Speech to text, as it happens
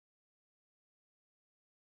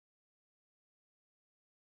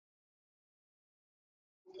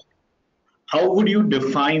how would you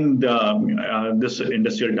define this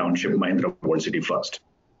industrial township, Mahindra World City, first?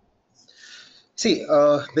 See,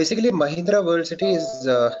 basically, Mahindra World City is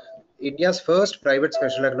India's first private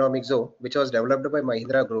special economic zone, which was developed by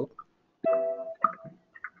Mahindra Group.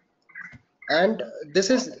 And this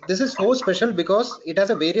is so special because it has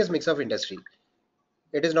a various mix of industry.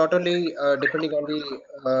 It is not only depending on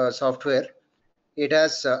the software. It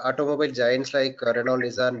has automobile giants like Renault,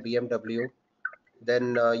 Nissan, BMW.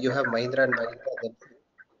 Then you have Mahindra and Mahindra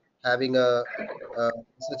having a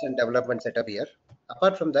research and development setup here.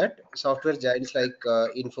 Apart from that, software giants like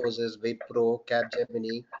Infosys, Wipro,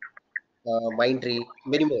 Capgemini, Mindtree,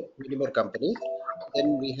 many more companies.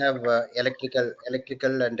 Then we have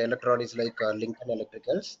electrical and electronics like Lincoln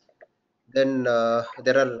Electricals. Then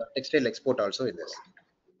there are textile export also in this.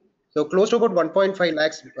 So close to about 1.5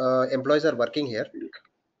 lakhs employees are working here,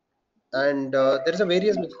 and there is a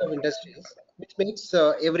various mix of industries, which makes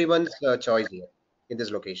everyone's choice here in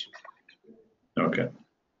this location. Okay.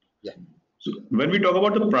 Yeah. So when we talk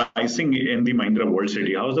about the pricing in the Mahindra World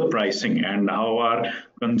City, how is the pricing and how are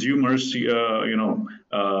consumers,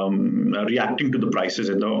 reacting to the prices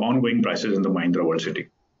and the ongoing prices in the Mahindra World City?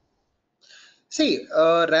 See,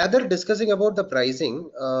 rather discussing about the pricing,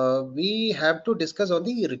 we have to discuss on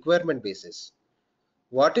the requirement basis.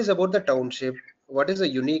 What is about the township? What is the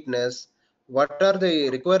uniqueness? What are the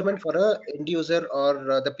requirement for a end user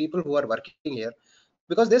or the people who are working here?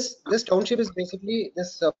 Because this township is basically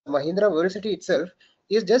this Mahindra World City itself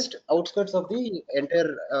is just outskirts of the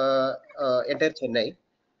entire Chennai.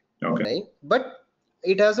 Okay. But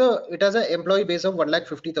it has a employee base of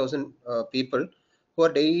 1,50,000 people who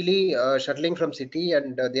are daily shuttling from city,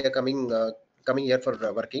 and they are coming here for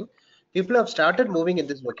working. People have started moving in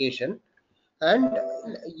this location, and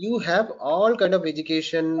you have all kind of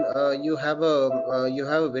education. You have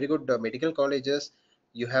a very good medical colleges.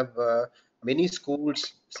 You have many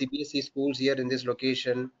schools, CBSE schools here in this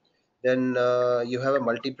location. Then you have a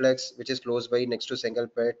multiplex which is close by next to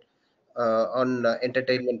Sengalpet on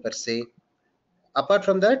entertainment per se. Apart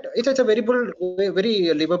from that, it's a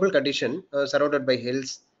very livable condition, surrounded by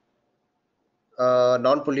hills,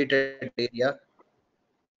 non-polluted area.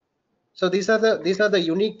 So these are the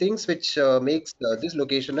unique things which makes this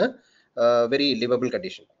location a very livable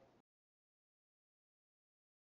condition.